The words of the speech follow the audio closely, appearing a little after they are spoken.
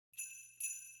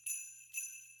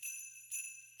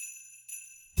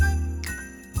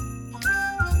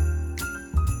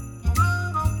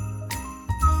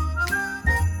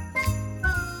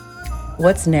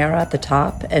What's narrow at the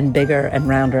top and bigger and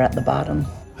rounder at the bottom?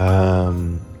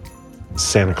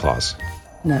 Santa Claus.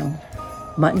 No.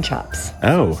 Mutton chops.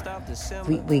 Oh.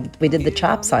 We did the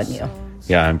chops on you.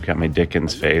 Yeah, I've got my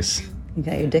Dickens face. You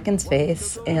got your Dickens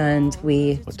face, and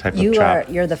What type of chop?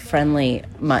 You're the friendly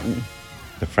mutton.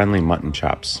 The friendly mutton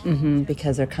chops.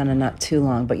 Because they're kind of not too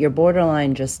long, but you're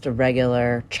borderline just a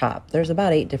regular chop. There's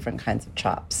about 8 different kinds of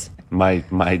chops. My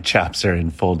chops are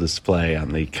in full display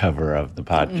on the cover of the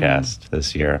podcast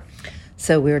this year.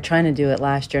 So we were trying to do it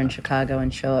last year in Chicago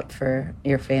and show up for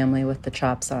your family with the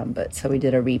chops on, but so we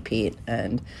did a repeat,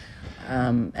 and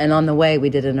on the way we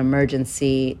did an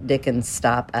emergency Dickens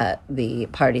stop at the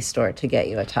party store to get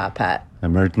you a top hat.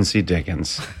 Emergency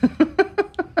Dickens.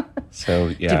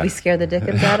 So, yeah. Did we scare the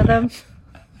Dickens out of them?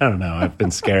 I don't know. I've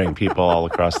been scaring people all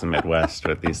across the Midwest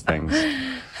with these things.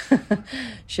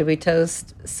 Should we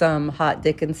toast some hot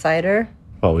Dickens cider?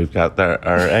 Well, we've got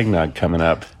our eggnog coming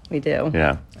up. We do.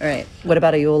 Yeah. All right. What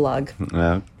about a Yule log?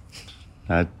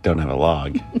 I don't have a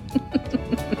log.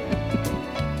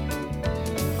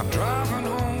 I'm driving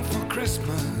home for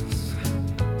Christmas.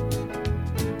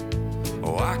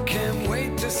 Oh, I can't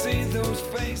wait to see those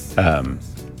faces.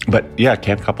 But yeah,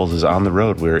 Camp Couples is on the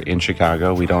road. We're in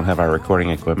Chicago. We don't have our recording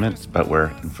equipment, but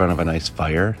we're in front of a nice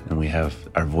fire, and we have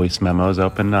our voice memos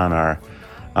open on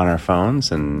our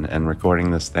phones and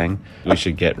recording this thing. We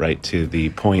should get right to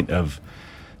the point of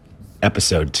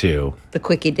episode 2. The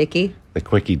Quickie Dicky? The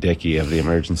Quickie Dicky of the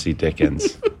Emergency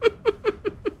Dickens.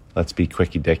 Let's be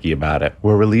Quickie Dicky about it.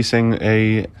 We're releasing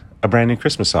a brand new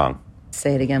Christmas song.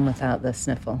 Say it again without the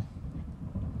sniffle.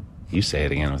 You say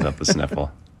it again without the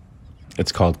sniffle.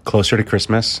 It's called Closer to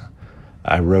Christmas.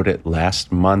 I wrote it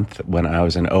last month when I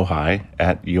was in Ojai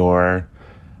at your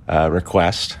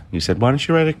request. You said, why don't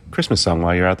you write a Christmas song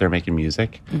while you're out there making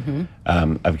music?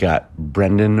 I've got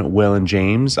Brendan, Will, and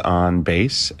James on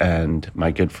bass, and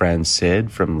my good friend Sid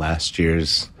from last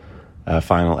year's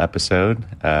final episode.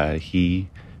 He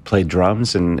played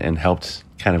drums and helped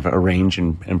kind of arrange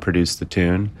and produce the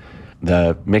tune.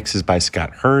 The mix is by Scott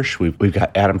Hirsch. We've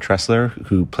got Adam Tressler,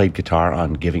 who played guitar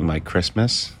on Giving Mike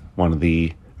Christmas, one of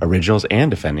the originals, and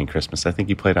Defending Christmas. I think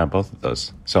he played on both of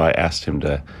those. So I asked him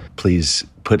to please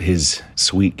put his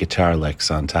sweet guitar licks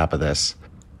on top of this.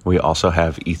 We also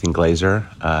have Ethan Glazer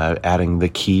adding the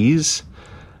keys.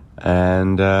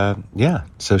 And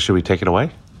so should we take it away?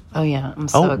 Oh, yeah. I'm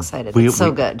so excited. It's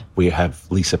so good. We have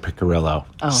Lisa Piccirillo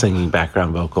singing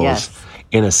background vocals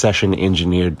in a session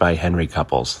engineered by Henry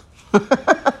Couples.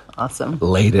 Awesome.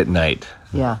 Late at night.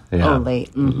 Yeah. Oh, late.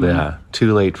 Mm-hmm. Yeah.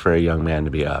 Too late for a young man to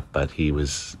be up, but he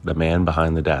was the man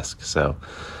behind the desk. So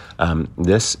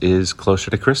this is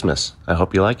Closer to Christmas. I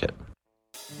hope you like it.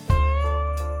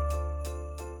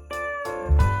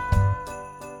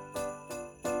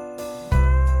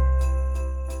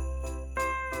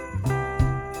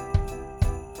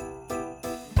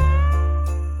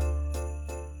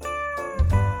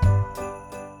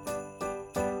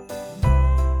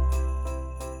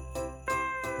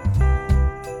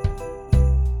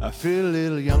 I feel a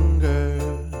little younger,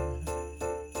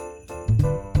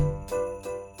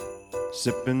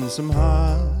 sipping some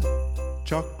hot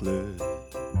chocolate.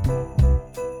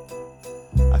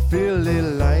 I feel a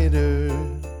little lighter,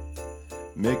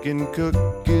 making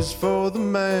cookies for the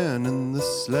man in the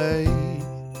sleigh.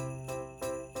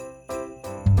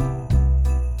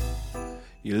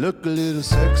 You look a little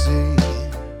sexy,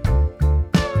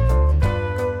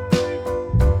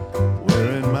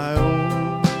 wearing my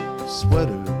old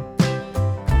sweater.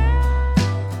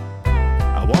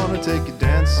 Take you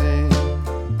dancing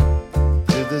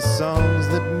to the songs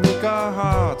that make our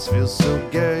hearts feel so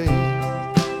gay.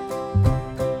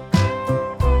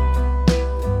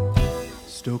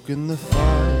 Stoking the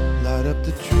fire, light up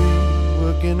the tree,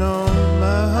 working on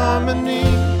my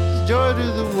harmonies. Joy to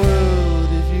the world,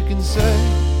 if you can say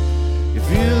you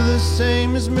feel the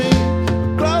same as me.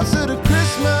 Closer to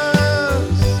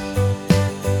Christmas,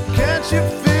 can't you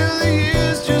feel the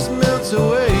years just melt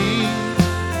away?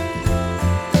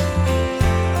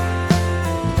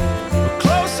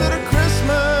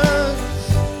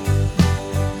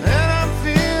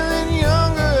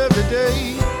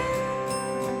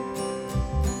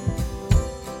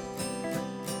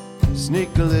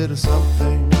 Sneak a little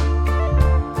something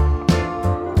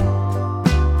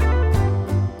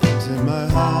into my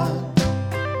hot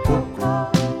cocoa,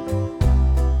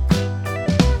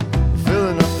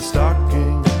 filling up the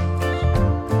stockings,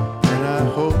 and I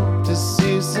hope to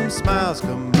see some smiles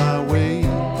come my way.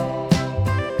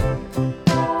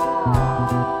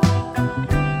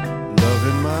 Love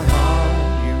in my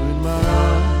heart, you in my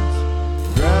arms,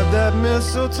 grab that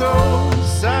mistletoe.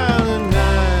 Silent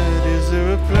night, is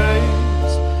there a place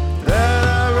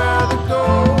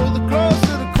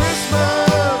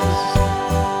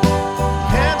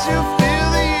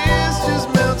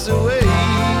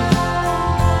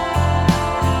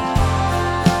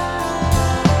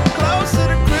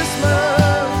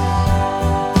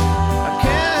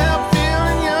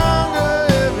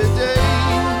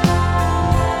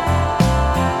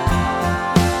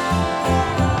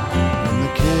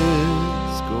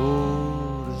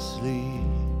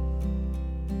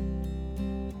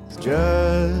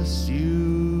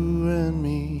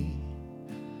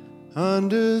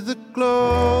under the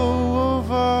glow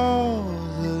of all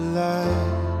the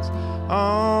lights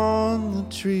on the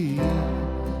tree.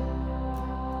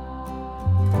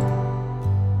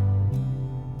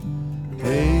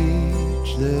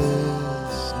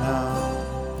 Ageless now,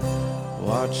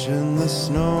 watching the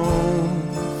snow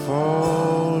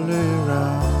fall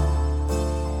around,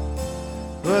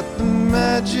 but the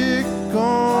magic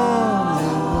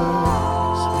only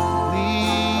works when we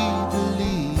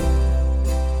believe.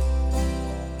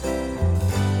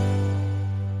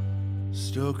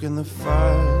 Stoking the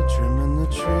fire, trimming the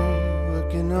tree,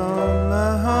 working on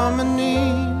my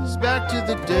harmonies. Back to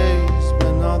the days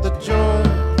when all the joy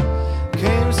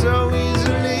came so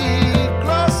easily.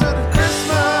 Closer to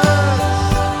Christmas,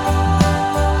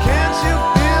 can't you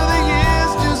feel the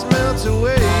years just melt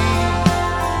away?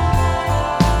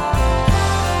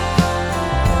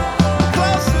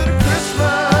 Closer to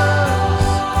Christmas,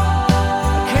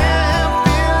 I can't help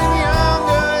feeling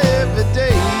younger every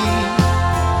day.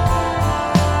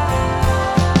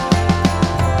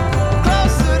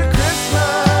 Closer to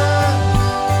Christmas,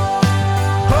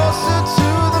 closer to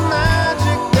the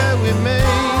magic that we made.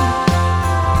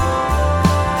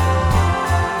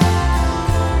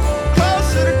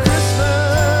 Closer to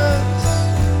Christmas,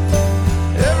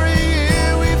 every year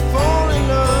we fall in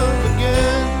love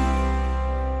again.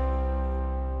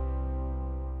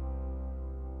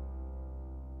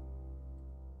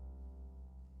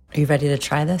 Are you ready to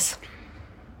try this?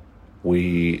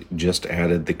 We just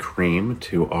added the cream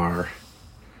to our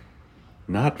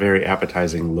not very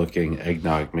appetizing looking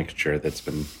eggnog mixture that's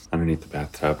been underneath the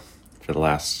bathtub for the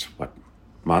last,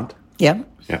 month? Yep.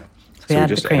 Yeah. we So we added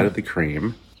the just cream. added the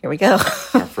cream, Here we go.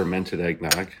 our fermented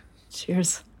eggnog.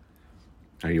 Cheers.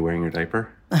 Are you wearing your diaper?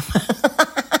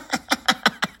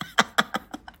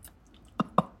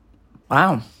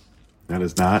 Wow. That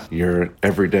is not your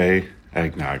everyday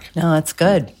eggnog. No, that's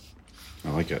good. I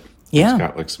like it. Yeah. It's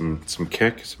got like some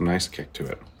kick, some nice kick to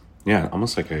it. Yeah,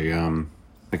 almost like a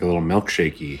little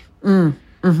milkshakey.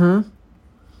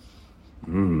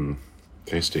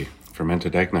 Tasty.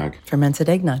 Fermented eggnog. Fermented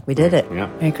eggnog. We did it. Yeah.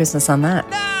 Merry Christmas on that.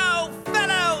 Now,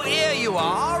 fellow, here you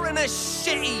are in a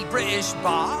shitty British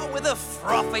bar with a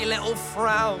frothy little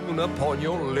frown upon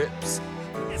your lips.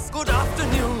 It's good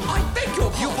afternoon. I beg your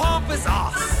pardon. You pompous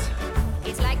ass.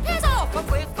 It's like there's off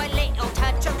with a little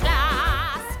touch of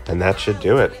class. And that should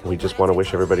do it. We just want to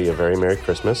wish everybody a very Merry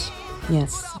Christmas.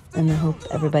 Yes. And I hope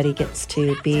everybody gets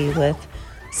to be with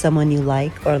someone you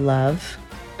like or love.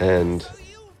 And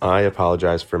I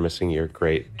apologize for missing your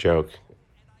great joke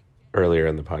earlier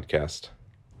in the podcast.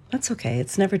 That's okay.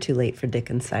 It's never too late for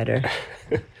Dickens cider.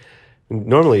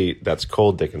 Normally, that's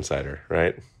cold Dickens cider,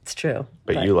 right? It's true.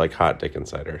 But you like hot Dickens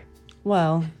cider.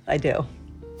 Well, I do.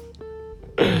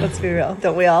 Let's be real.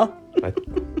 Don't we all? I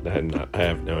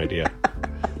have no idea.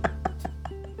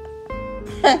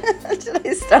 Did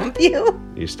I stump you?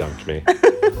 You stumped me.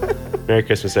 Merry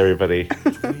Christmas, everybody.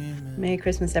 Merry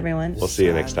Christmas, everyone. We'll see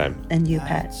you next time. And you,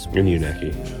 Pat. And you,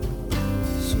 Neki.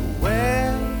 So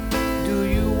where do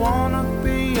you wanna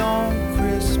be on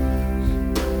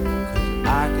Christmas? 'Cause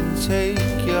I can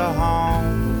take you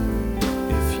home.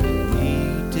 If you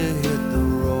need to hit the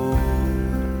road,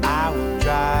 I will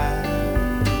drive.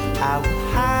 I will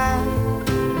hide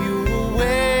you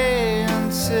away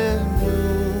until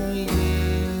New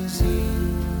Year's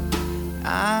Eve.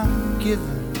 I'm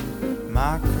giving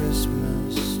my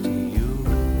Christmas to you,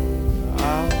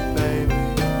 oh baby.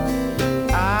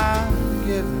 I'm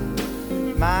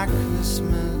giving my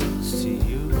Christmas to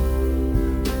you.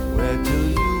 Where do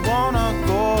you wanna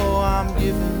go? I'm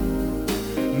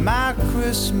giving my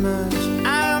Christmas.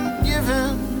 I'm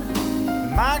giving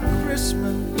my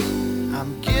Christmas.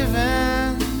 I'm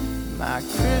giving my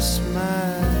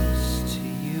Christmas.